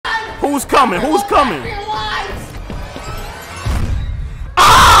Who's coming? Who's coming?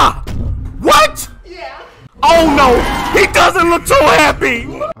 Ah! What? Yeah. Oh no! He doesn't look too happy!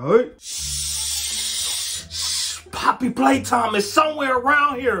 Alright. Poppy Playtime is somewhere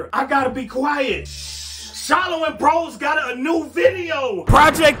around here. I gotta be quiet. Shilohandbros got a new video.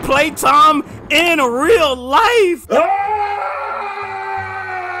 Project Playtime in real life. Ah!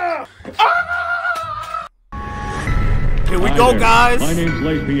 Ah! Here we go, guys. My name's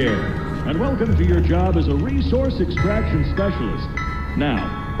Leigh Pierre, and welcome to your job as a resource extraction specialist.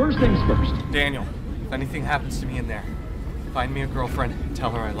 Now, first things first. Daniel, if anything happens to me in there, find me a girlfriend and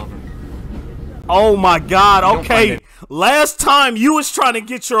tell her I love her. Oh my God, okay. Last time you was trying to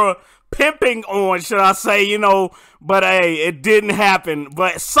get your pimping on, should I say, you know, but hey, it didn't happen.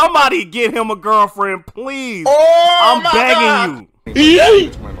 But somebody get him a girlfriend, please. Oh, I'm begging you.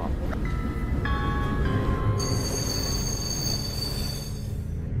 It's my mom.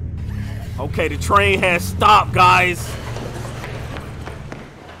 Okay, the train has stopped, guys.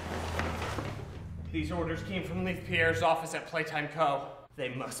 These orders came from Leigh Pierre's office at Playtime Co. They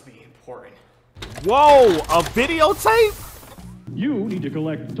must be important. Whoa, a videotape? You need to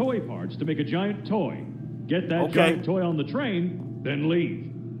collect toy parts to make a giant toy. Get that giant toy on the train, then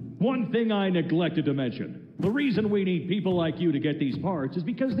leave. One thing I neglected to mention. The reason we need people like you to get these parts is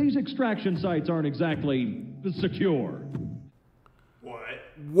because these extraction sites aren't exactly secure. What?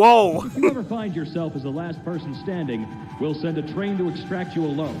 Whoa. If you ever find yourself as the last person standing, we'll send a train to extract you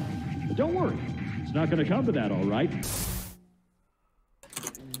alone. But don't worry, it's not going to come to that, all right?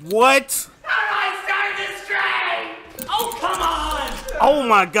 What? I started this train! Oh, come on! Oh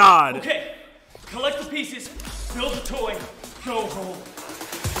my God. Okay, collect the pieces, build a toy, go home.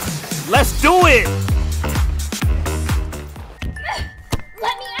 Let's do it.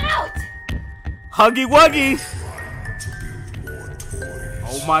 Let me out! Huggy Wuggy.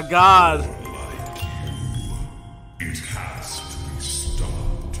 Oh my God. It has to be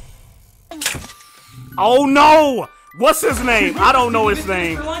stopped. Oh no! What's his name? I don't know his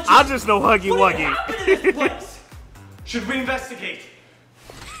name. I just know Huggy Wuggy. Should we investigate?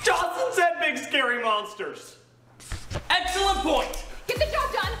 Johnson said big scary monsters. Excellent point. Get the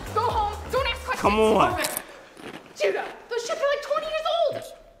job done. Go home. Don't ask questions. Come on. Judah, those ships are like 20 years old.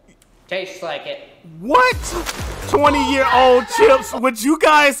 Tastes like it. What? 20-year-old chips? Would you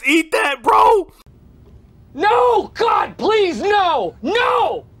guys eat that, bro? No! God, please, no!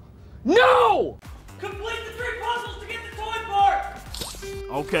 No! No! Complete the 3 puzzles to get the toy part.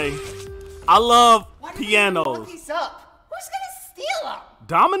 Okay. I love pianos. Look these up. Who's gonna steal them?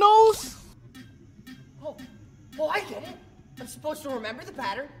 Dominoes? Oh, I get it. I'm supposed to remember the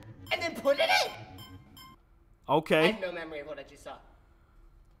pattern and then put it in. I Okay. have no memory of what I just saw.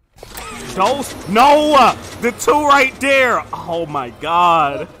 Those? No! The 2 right there. Oh my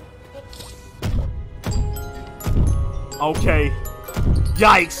God. Okay.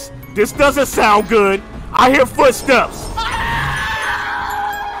 Yikes. This doesn't sound good. I hear footsteps.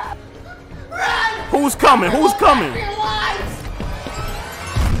 Run! Who's coming? Who's coming? Your lives!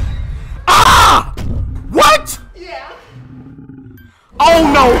 Ah! What? Yeah.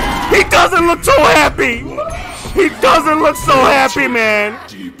 Oh no! He doesn't look too happy! He doesn't look so happy, man!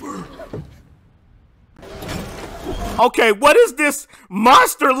 Deeper. Okay, what is this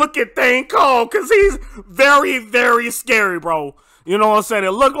monster-looking thing called? Because he's very, very scary, bro. You know what I'm saying?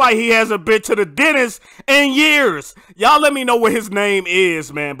 It looked like he hasn't been to the dentist in years. Y'all let me know what his name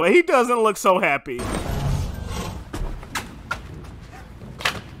is, man. But he doesn't look so happy.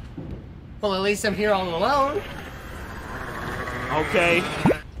 Well, at least I'm here all alone. Okay.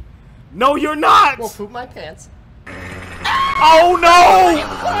 No, you're not! We'll poop my pants. Oh no!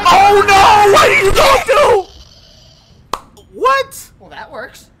 Oh no! What are you gonna do? What? Well, that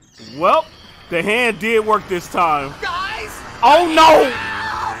works. Well, the hand did work this time. Guys! Oh no!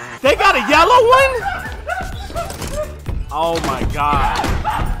 They got a yellow one? Oh my God.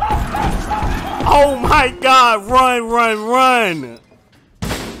 Oh my God, run, run, run.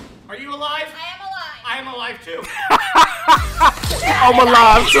 Are you alive? I am alive too. I'm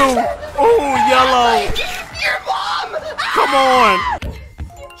alive too. Ooh, yellow. Your mom! Come on.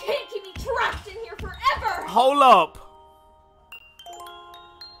 You can't keep me trapped in here forever! Hold up.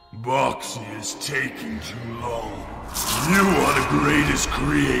 Boxy is taking too long. You are the greatest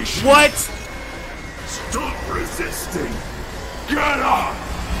creation. What? Stop resisting. Get up.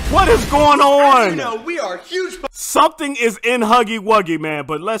 What is going on? You know, we are huge Something is in Huggy Wuggy, man,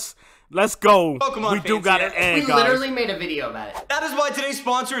 but let's go. Pokemon We do fans got here. an end, We guys. literally made a video about it. That is why today's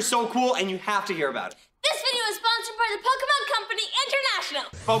sponsor is so cool and you have to hear about it. This video is sponsored by the Pokemon Company International.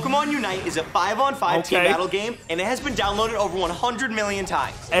 Pokemon Unite is a 5-on-5 team battle game, and it has been downloaded over 100 million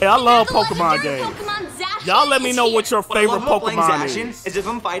times. Hey, I love Pokemon games. Y'all let me know what your favorite Pokemon is if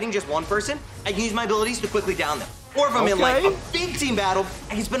I'm fighting just one person, I can use my abilities to quickly down them. Or if I'm in like a big team battle,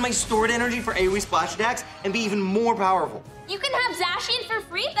 I can spend my stored energy for AoE splash attacks and be even more powerful. You can have Zacian for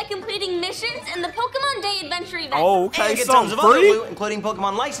free by completing missions in the Pokemon Day Adventure event. Oh, okay, and get so tons of other free? loot, including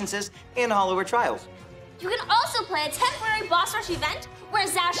Pokemon licenses and Hollower trials. You can also play a temporary boss rush event where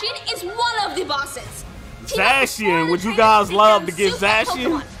Zacian is one of the bosses. Zacian, would you guys love to get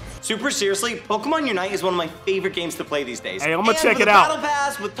Zacian? Super seriously, Pokemon Unite is one of my favorite games to play these days. Hey, I'm gonna check it out. Battle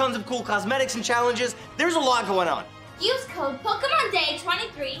Pass with tons of cool cosmetics and challenges, there's a lot going on. Use code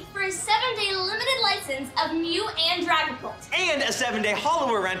PokemonDay23 for a 7-day limited license of Mew and Dragapult. And a 7-day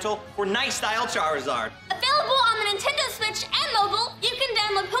Hollower rental for Nice Style Charizard. Available on the Nintendo Switch and mobile, you can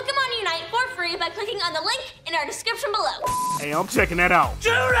download Pokemon Unite for free by clicking on the link in our description below. Hey, I'm checking that out.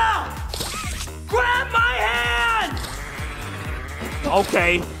 Judah! Grab my hand!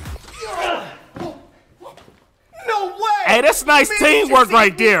 Okay. No way! Hey, that's nice teamwork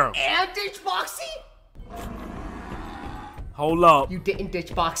right there. And ditch Boxy? Hold up. You didn't ditch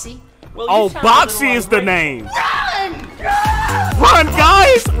Boxy? Well, Oh, Boxy is the name. Run! Run,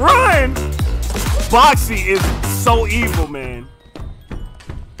 guys, run! Boxy is so evil, man.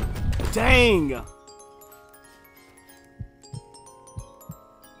 Dang.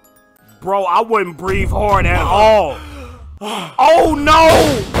 Bro, I wouldn't breathe hard at all. Oh,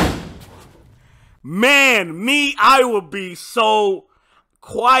 no! Man, I would be so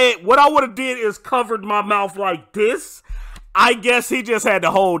quiet. What I would have did is covered my mouth like this. I guess he just had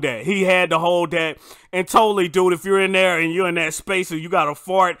to hold that. He had to hold that. And totally, dude, if you're in there and you're in that space and you got a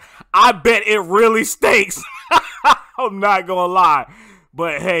fart, I bet it really stinks. I'm not gonna lie.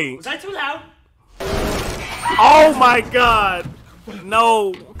 But hey. Was that too loud? Oh my God.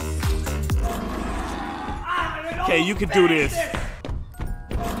 No. Okay, you can do this.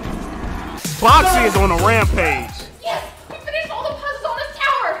 Boxy is on a rampage. Yes! We finished all the puzzles on this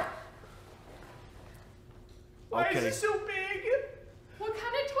tower! Why is Okay. it so big? What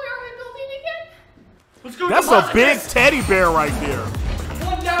kind of toy are we building again? Let's go. That's a big teddy bear right there.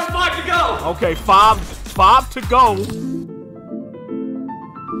 1 down, 5 to go. Okay, five to go.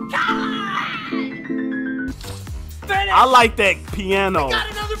 I like that piano.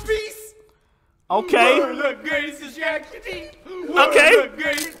 Got another piece! Okay. We're the greatest distraction.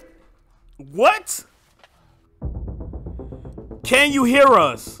 Okay. What? Can you hear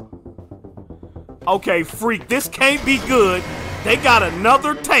us? Okay, freak, this can't be good. They got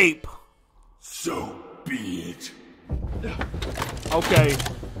another tape. So be it. Okay.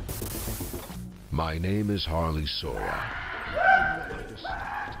 My name is Harley Sora.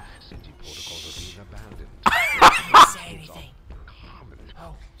 City protocols are being abandoned. Say anything.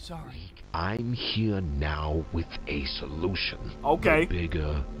 Oh, sorry. I'm here now with a solution. Okay. The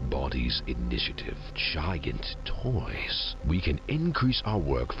Bigger Bodies Initiative. Giant toys. We can increase our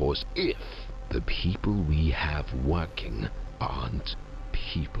workforce if the people we have working aren't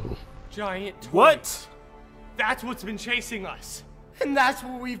people. Giant toys. What? That's what's been chasing us. And that's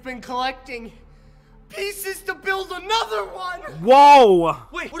what we've been collecting. Pieces to build another one! Whoa.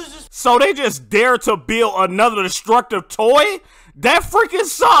 Wait, what is this? So they just dare to build another destructive toy? That freaking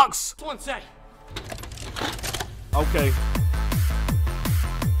sucks. What's one say? Okay.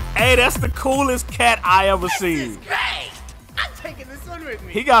 Hey, that's the coolest cat I ever seen. Great! I'm taking this one with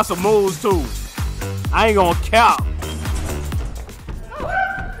me. He got some moves too. I ain't gonna count.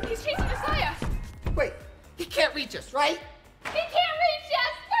 He's chasing Messiah! Wait, he can't reach us, right? He can't reach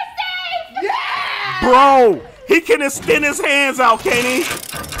us! We're safe! Yeah! Bro, he can extend his hands out, can't he?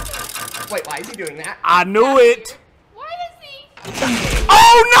 Wait, why is he doing that? I knew it. Why is he?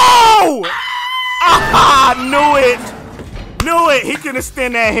 Oh no! I knew it. Knew it. He can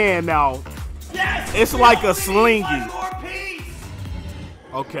extend that hand now. Yes! It's like a slingy. One more piece!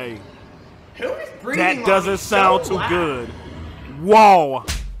 Okay. Who is breathing That like doesn't so sound too loud? good. Whoa.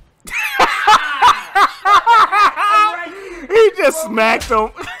 He just smacked him.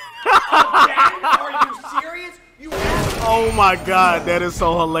 Are you serious? You have Oh my God, that is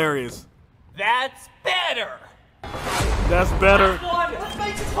so hilarious. That's better. That's better. One. Let's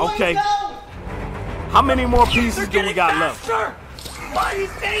make this one Okay. go! How many more pieces do we got left? Why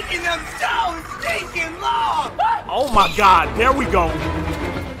is taking them so stinking long? Oh my God, there we go.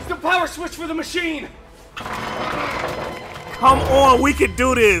 It's the power switch for the machine. Come on, we can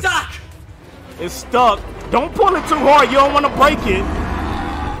do this. Doc. It's stuck. Don't pull it too hard, you don't want to break it.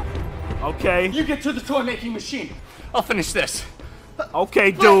 Okay. You get to the toy making machine. I'll finish this.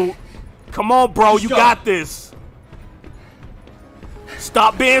 Okay, dude. Come on, bro. You got this.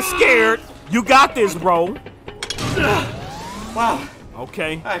 Stop being scared. You got this, bro. Wow.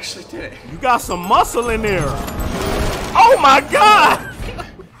 Okay. I actually did it. You got some muscle in there. Oh my God!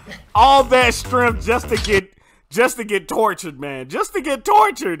 All that strength just to get tortured, man. Just to get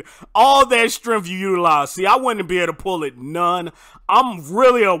tortured. All that strength you utilize. See, I wouldn't be able to pull it none. I'm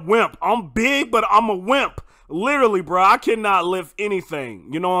really a wimp. I'm big, but I'm a wimp. Literally, bro, I cannot lift anything.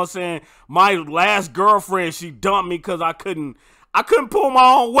 You know what I'm saying? My last girlfriend, she dumped me because I couldn't pull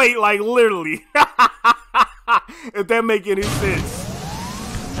my own weight, like literally. If that make any sense.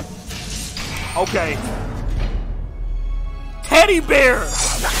 Okay. Teddy bear.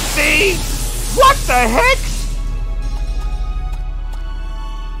 See? What the heck?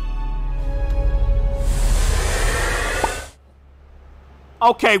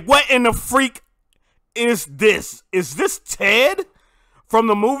 Okay, what in the freak is this? Is this Ted from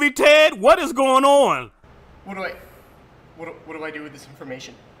the movie Ted? What is going on? What do I do with this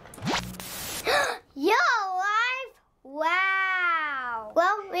information? You're alive? Wow.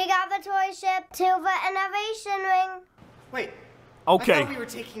 Well, we got the toy ship to the innovation ring. Wait. Okay. I thought we were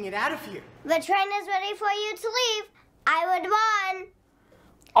taking it out of here. The train is ready for you to leave. I would run.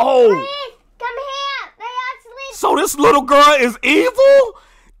 Oh. Please, come here. They actually... So this little girl is evil?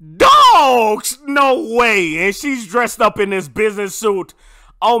 Dogs! No way. And she's dressed up in this business suit.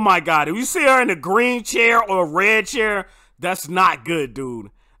 Oh my God. If you see her in a green chair or a red chair, that's not good,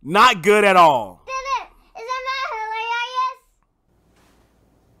 dude. Not good at all. Did it? Isn't that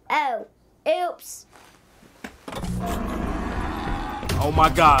hilarious? Oh, oops. Oh my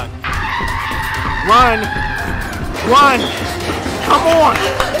God. Run. Run. Come on.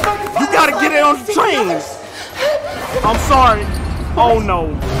 You gotta get it on the train. I'm sorry. Oh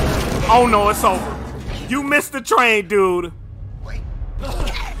no. Oh no, it's over. You missed the train, dude.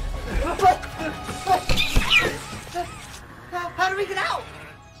 How do we get out?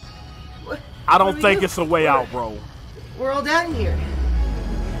 I don't think it's a way out, bro. We're all down here.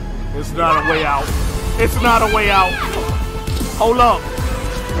 It's not a way out. It's not a way out. Hold up.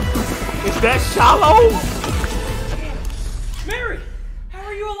 Is that Shiloh? Mary, how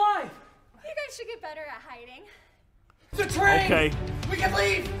are you alive? You guys should get better at hiding. The train! Okay. We can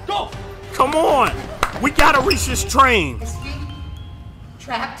leave! Go! Come on. We gotta reach this train. Is he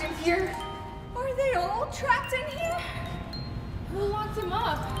trapped in here? Are they all trapped in here? Who locked him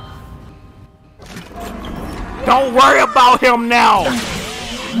up? Don't worry about him now.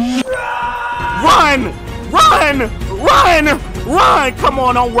 Run! Run! Run! Run! Come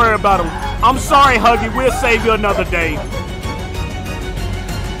on, don't worry about him. I'm sorry, Huggy. We'll save you another day.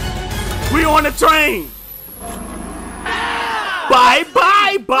 We on the train.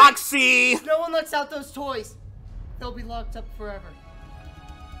 Bye-bye, Boxy. No one lets out those toys. They'll be locked up forever.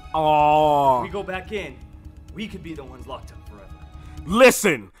 Oh. We go back in. We could be the ones locked up forever.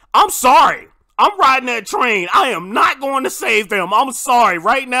 Listen, I'm sorry. I'm riding that train. I am not going to save them. I'm sorry.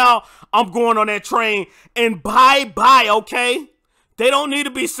 Right now, I'm going on that train. And bye-bye, okay? They don't need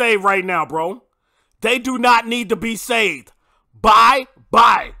to be saved right now, bro. They do not need to be saved.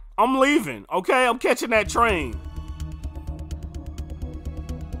 Bye-bye. I'm leaving, okay? I'm catching that train.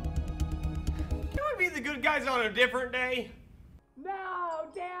 Can we be the good guys on a different day? No,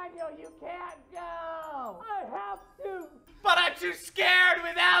 Daniel, you can't go. I have to. But I'm too scared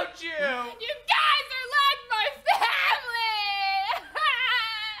without you! You guys are like my family!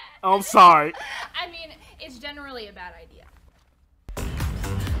 I'm sorry. I mean, it's generally a bad idea.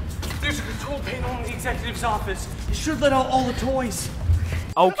 There's a control panel in the executive's office. You should let out all the toys.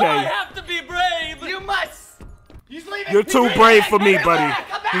 Okay. I have to be brave! You must! He's leaving! You're too brave for me, buddy.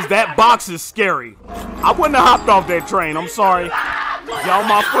 Because that box is scary. I wouldn't have hopped off that train. I'm sorry. Y'all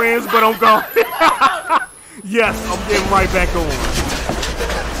my friends, but I'm gone. Yes, I'm getting right back on.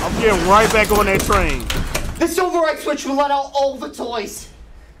 I'm getting right back on that train. This override switch will let out all the toys.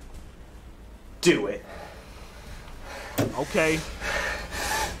 Do it. Okay.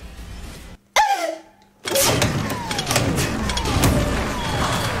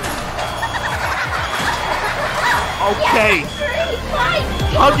 Okay.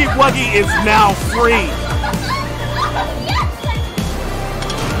 Huggy Wuggy is now free.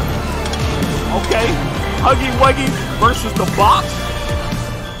 Okay. Huggy Wuggy versus the box.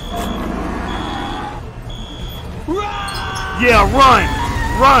 Yeah, run.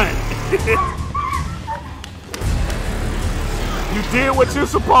 Run. You did what you're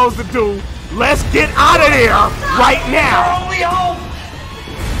supposed to do. Let's get out of there right now. Only hope.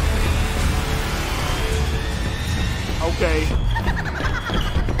 Okay.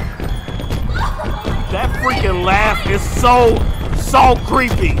 That freaking laugh is so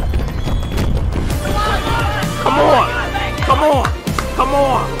creepy. Come on. Come on. Come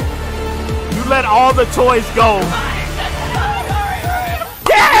on. You let all the toys go.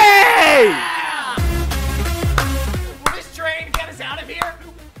 Yay! Will this train get us out of here?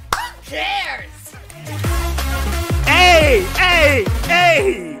 Who cares? Hey, hey,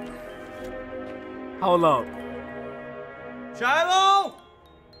 hey! Hold up. Shiloh!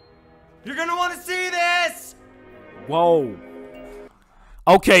 You're gonna want to see this! Whoa.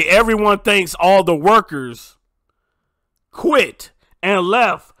 Okay, everyone thinks all the workers quit and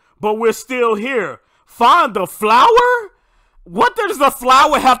left, but we're still here. Find the flower? What does the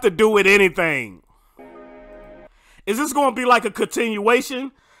flower have to do with anything? Is this going to be like a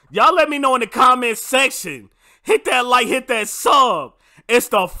continuation? Y'all let me know in the comments section. Hit that like, hit that sub. It's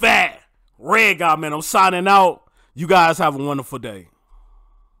the Fat Red Guy, man. I'm signing out. You guys have a wonderful day.